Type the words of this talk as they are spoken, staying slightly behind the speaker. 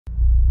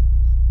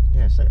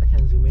I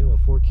can't zoom in with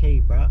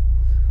 4K, bro.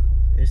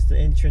 It's the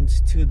entrance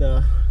to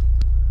the.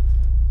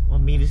 What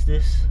meet is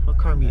this? What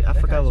car meet? I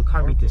forgot what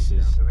car meet this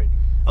is.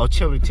 Oh,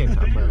 Chillerton.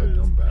 I'm really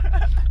dumb, bro.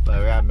 But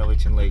we're at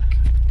Millington Lake.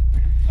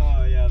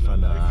 Oh yeah.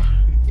 Fun,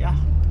 yeah.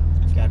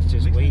 Gotta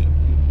just wait.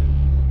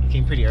 We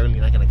came pretty early,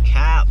 like in a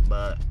cab,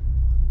 but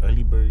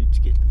early birds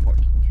get the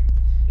parking.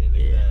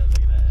 Yeah.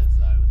 Look at that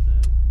side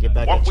with the. Get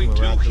back What at we you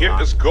do around the here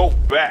lot. is go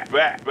back.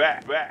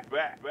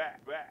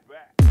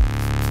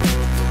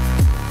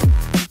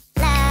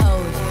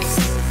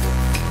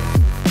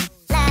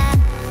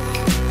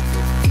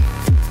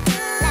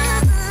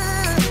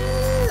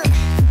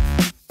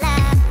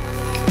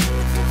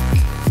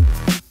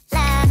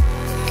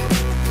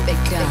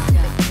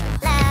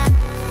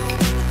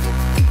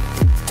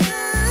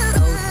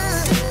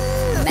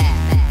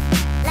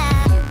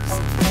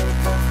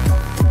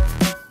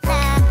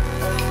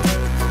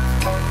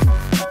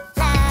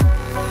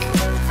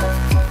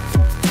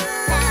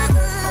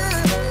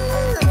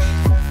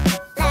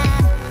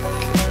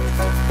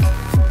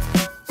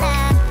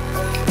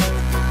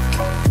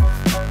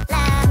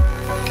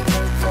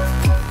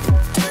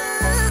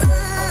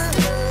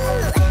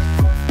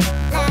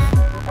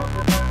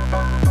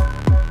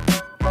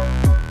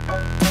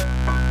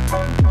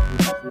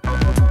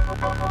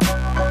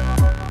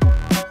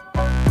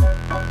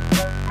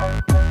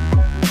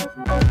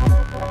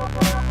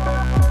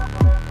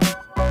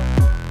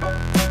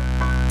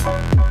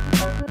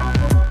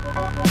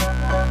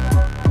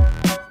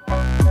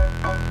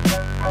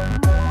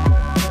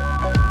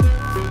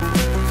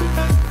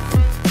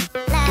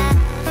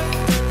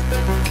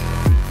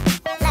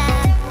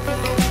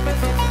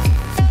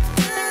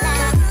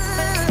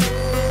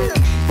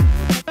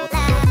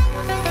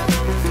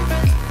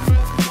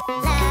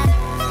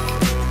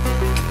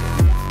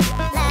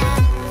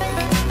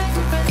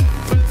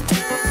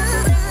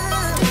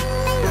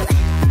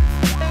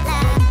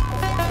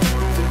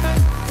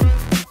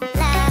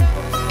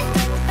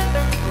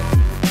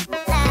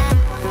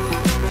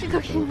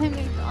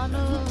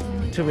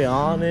 To be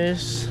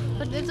honest.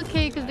 But it's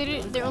okay because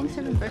they're only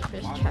serving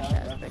breakfast. Trash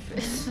ass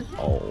breakfast.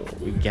 Oh,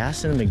 we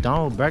gassing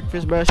McDonald's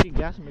breakfast, bro. She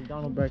gassing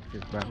McDonald's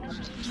breakfast, bro.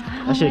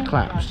 That shit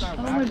claps. Oh,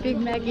 my Big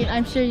Mac.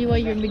 I'm sure you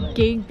want your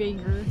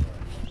McGangbanger.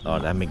 Oh,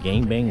 that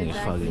McGangbang is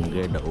fucking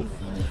good though.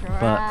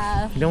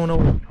 But you don't know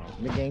what it's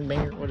called.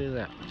 McGangbanger? What is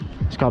that?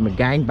 It's called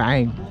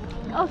McGangbang.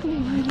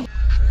 Okay.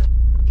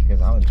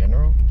 Because out in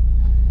general.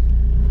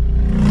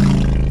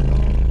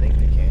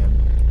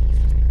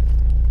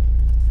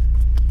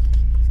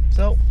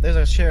 So, there's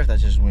a sheriff that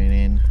just went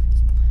in.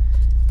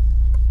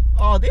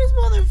 Oh, these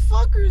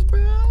motherfuckers,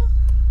 bro.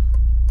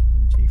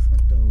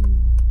 J-Front though.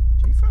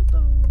 J-Front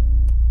though.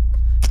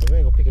 We're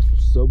gonna go pick us some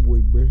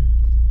Subway, bro.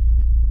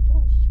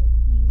 Don't choke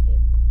me,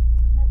 dude.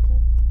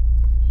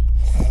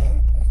 I'm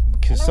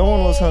not Cause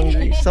someone was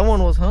hungry.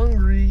 Someone was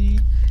hungry.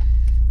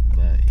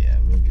 But yeah,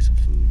 we're gonna get some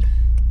food.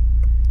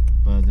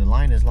 But the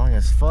line is long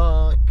as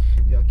fuck.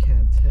 Y'all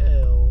can't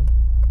tell.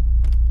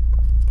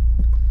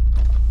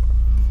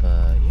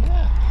 But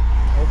yeah.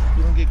 Hope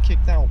you don't get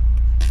kicked out.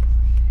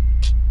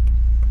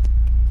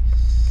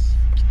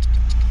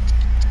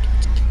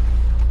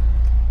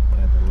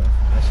 At the left.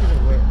 I should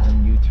have went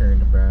and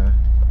U-turned, bruh.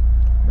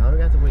 Now we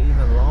got to wait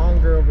even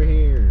longer over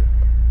here.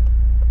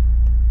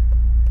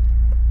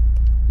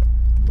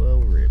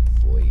 Well, rip,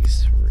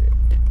 boys, rip.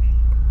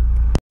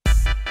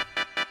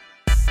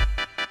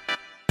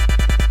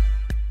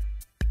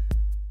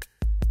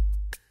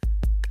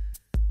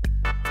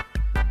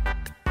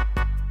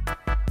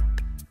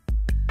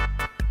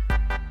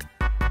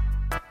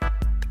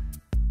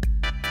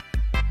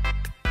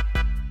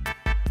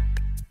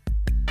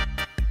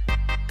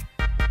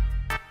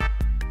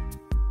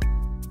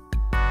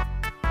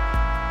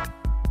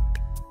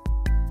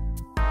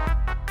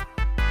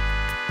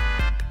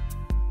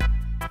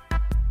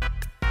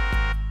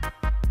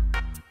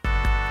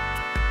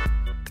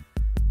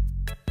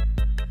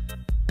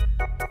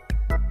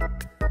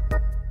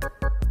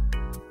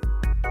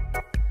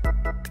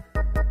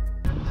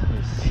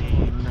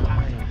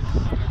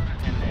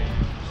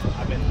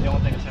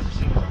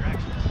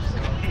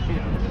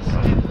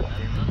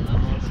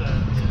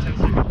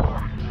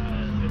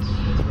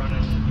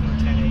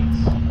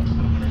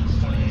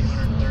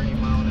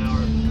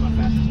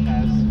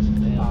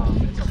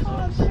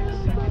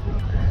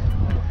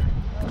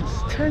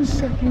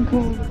 Second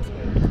call.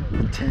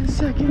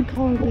 10-second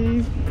call,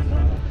 babe.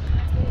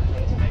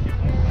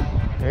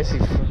 Where is he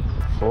from?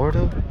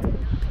 Florida?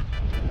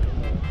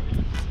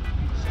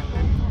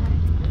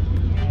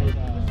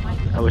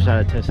 I wish I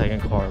had a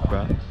 10-second call,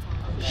 bro.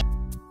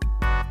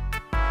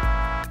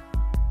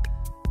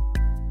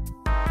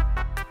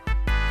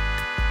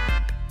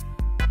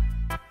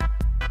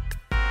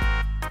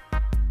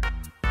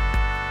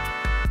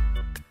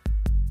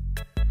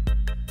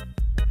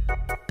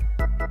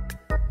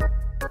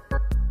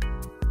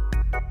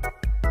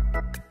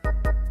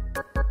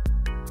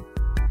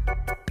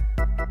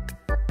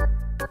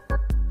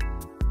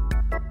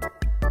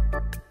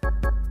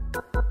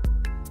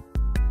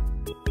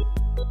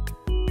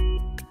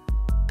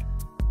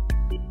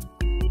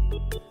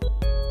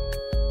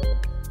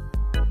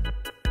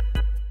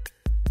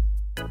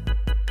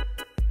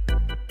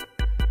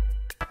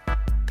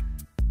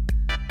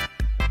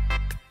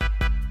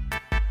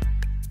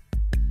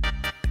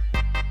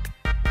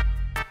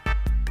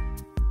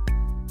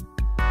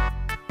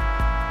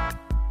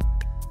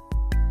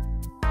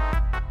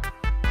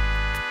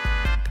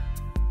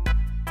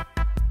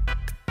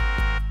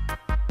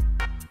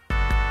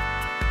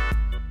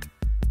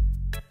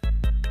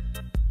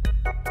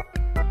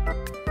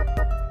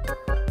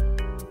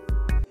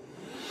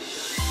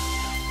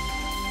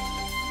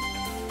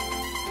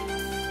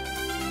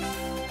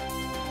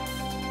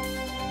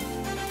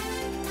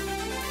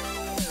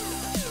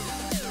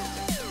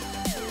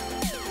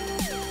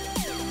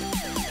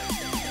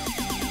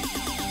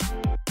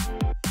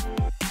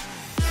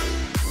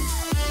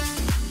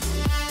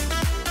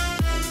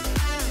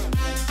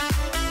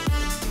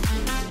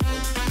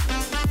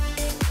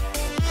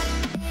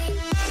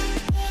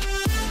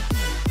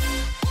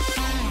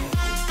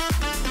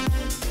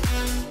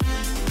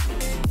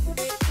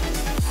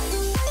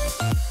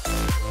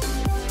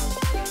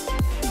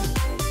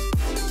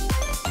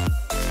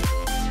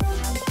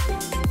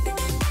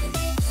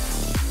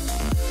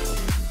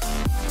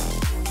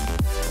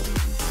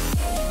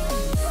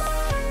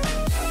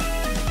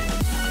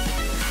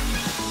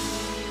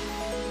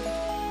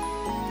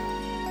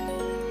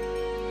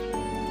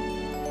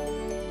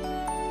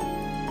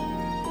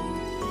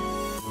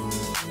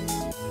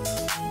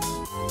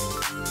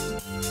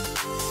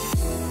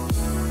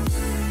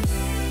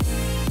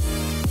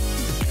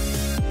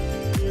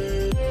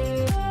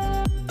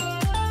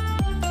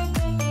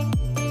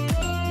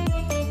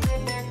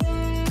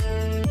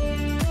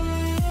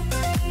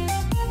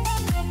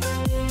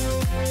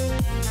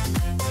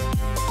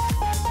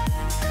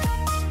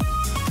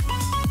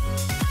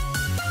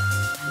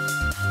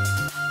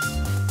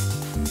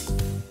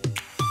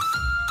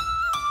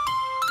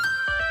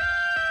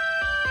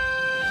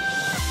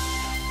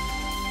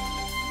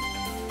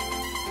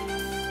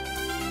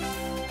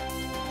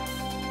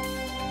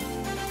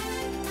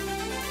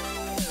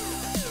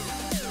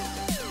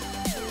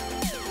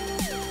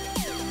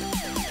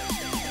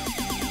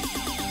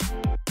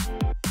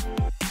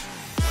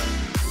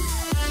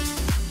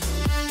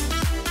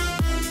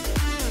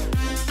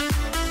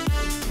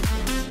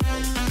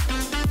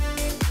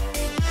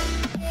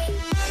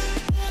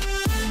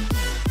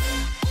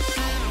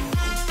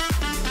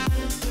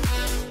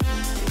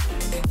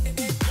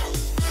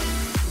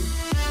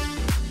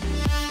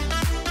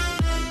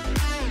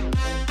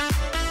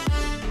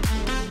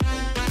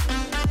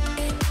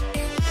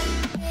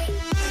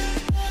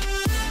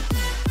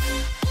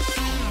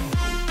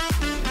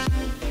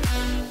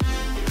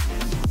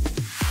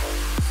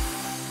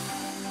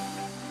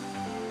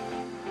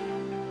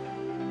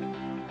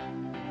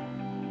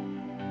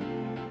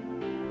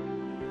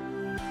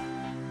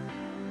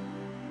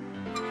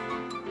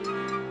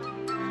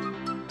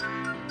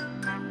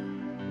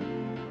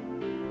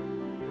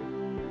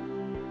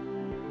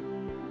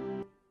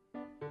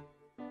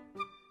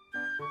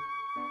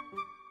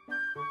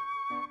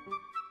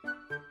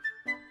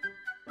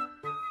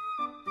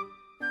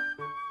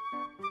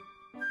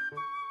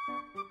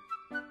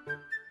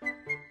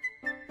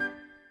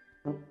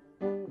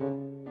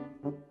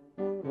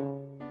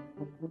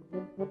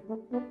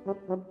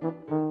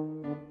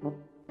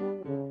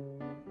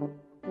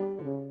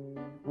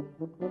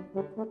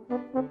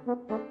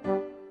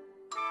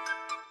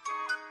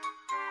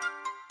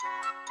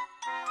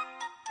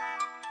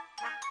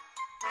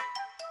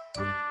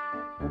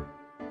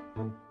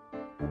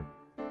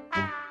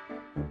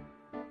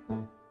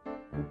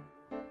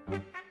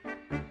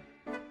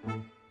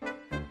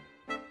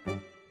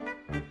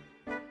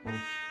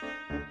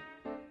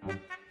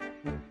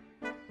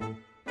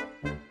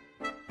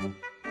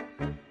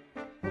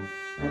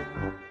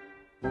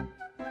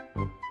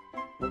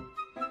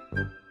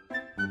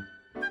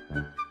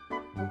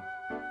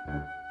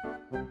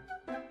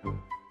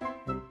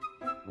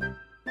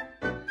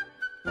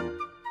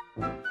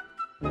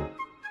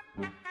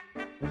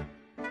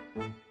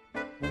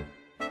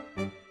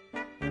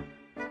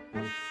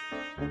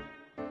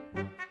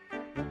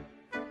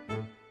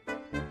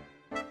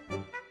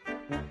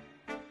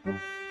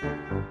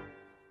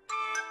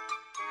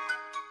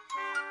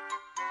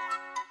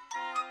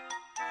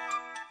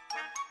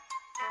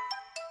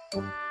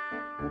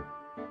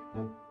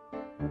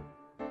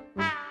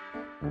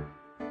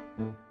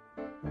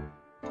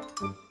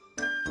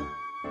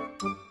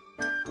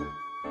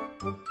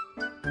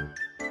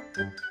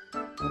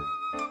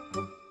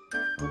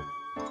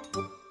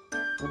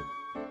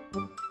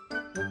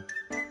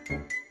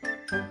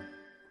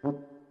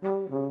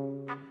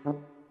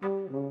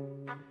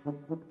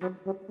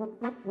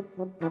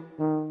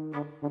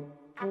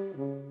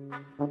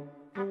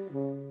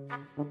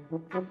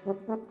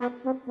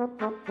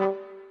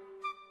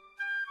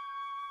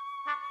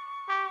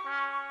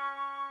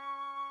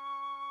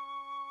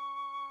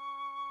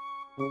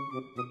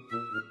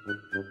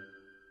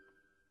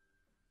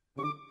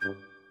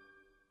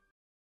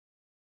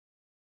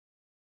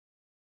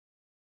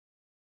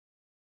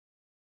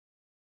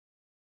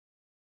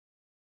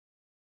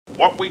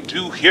 What we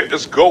do here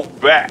is go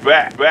back.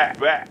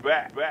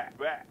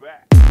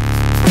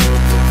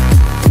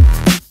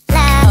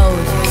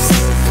 Loud.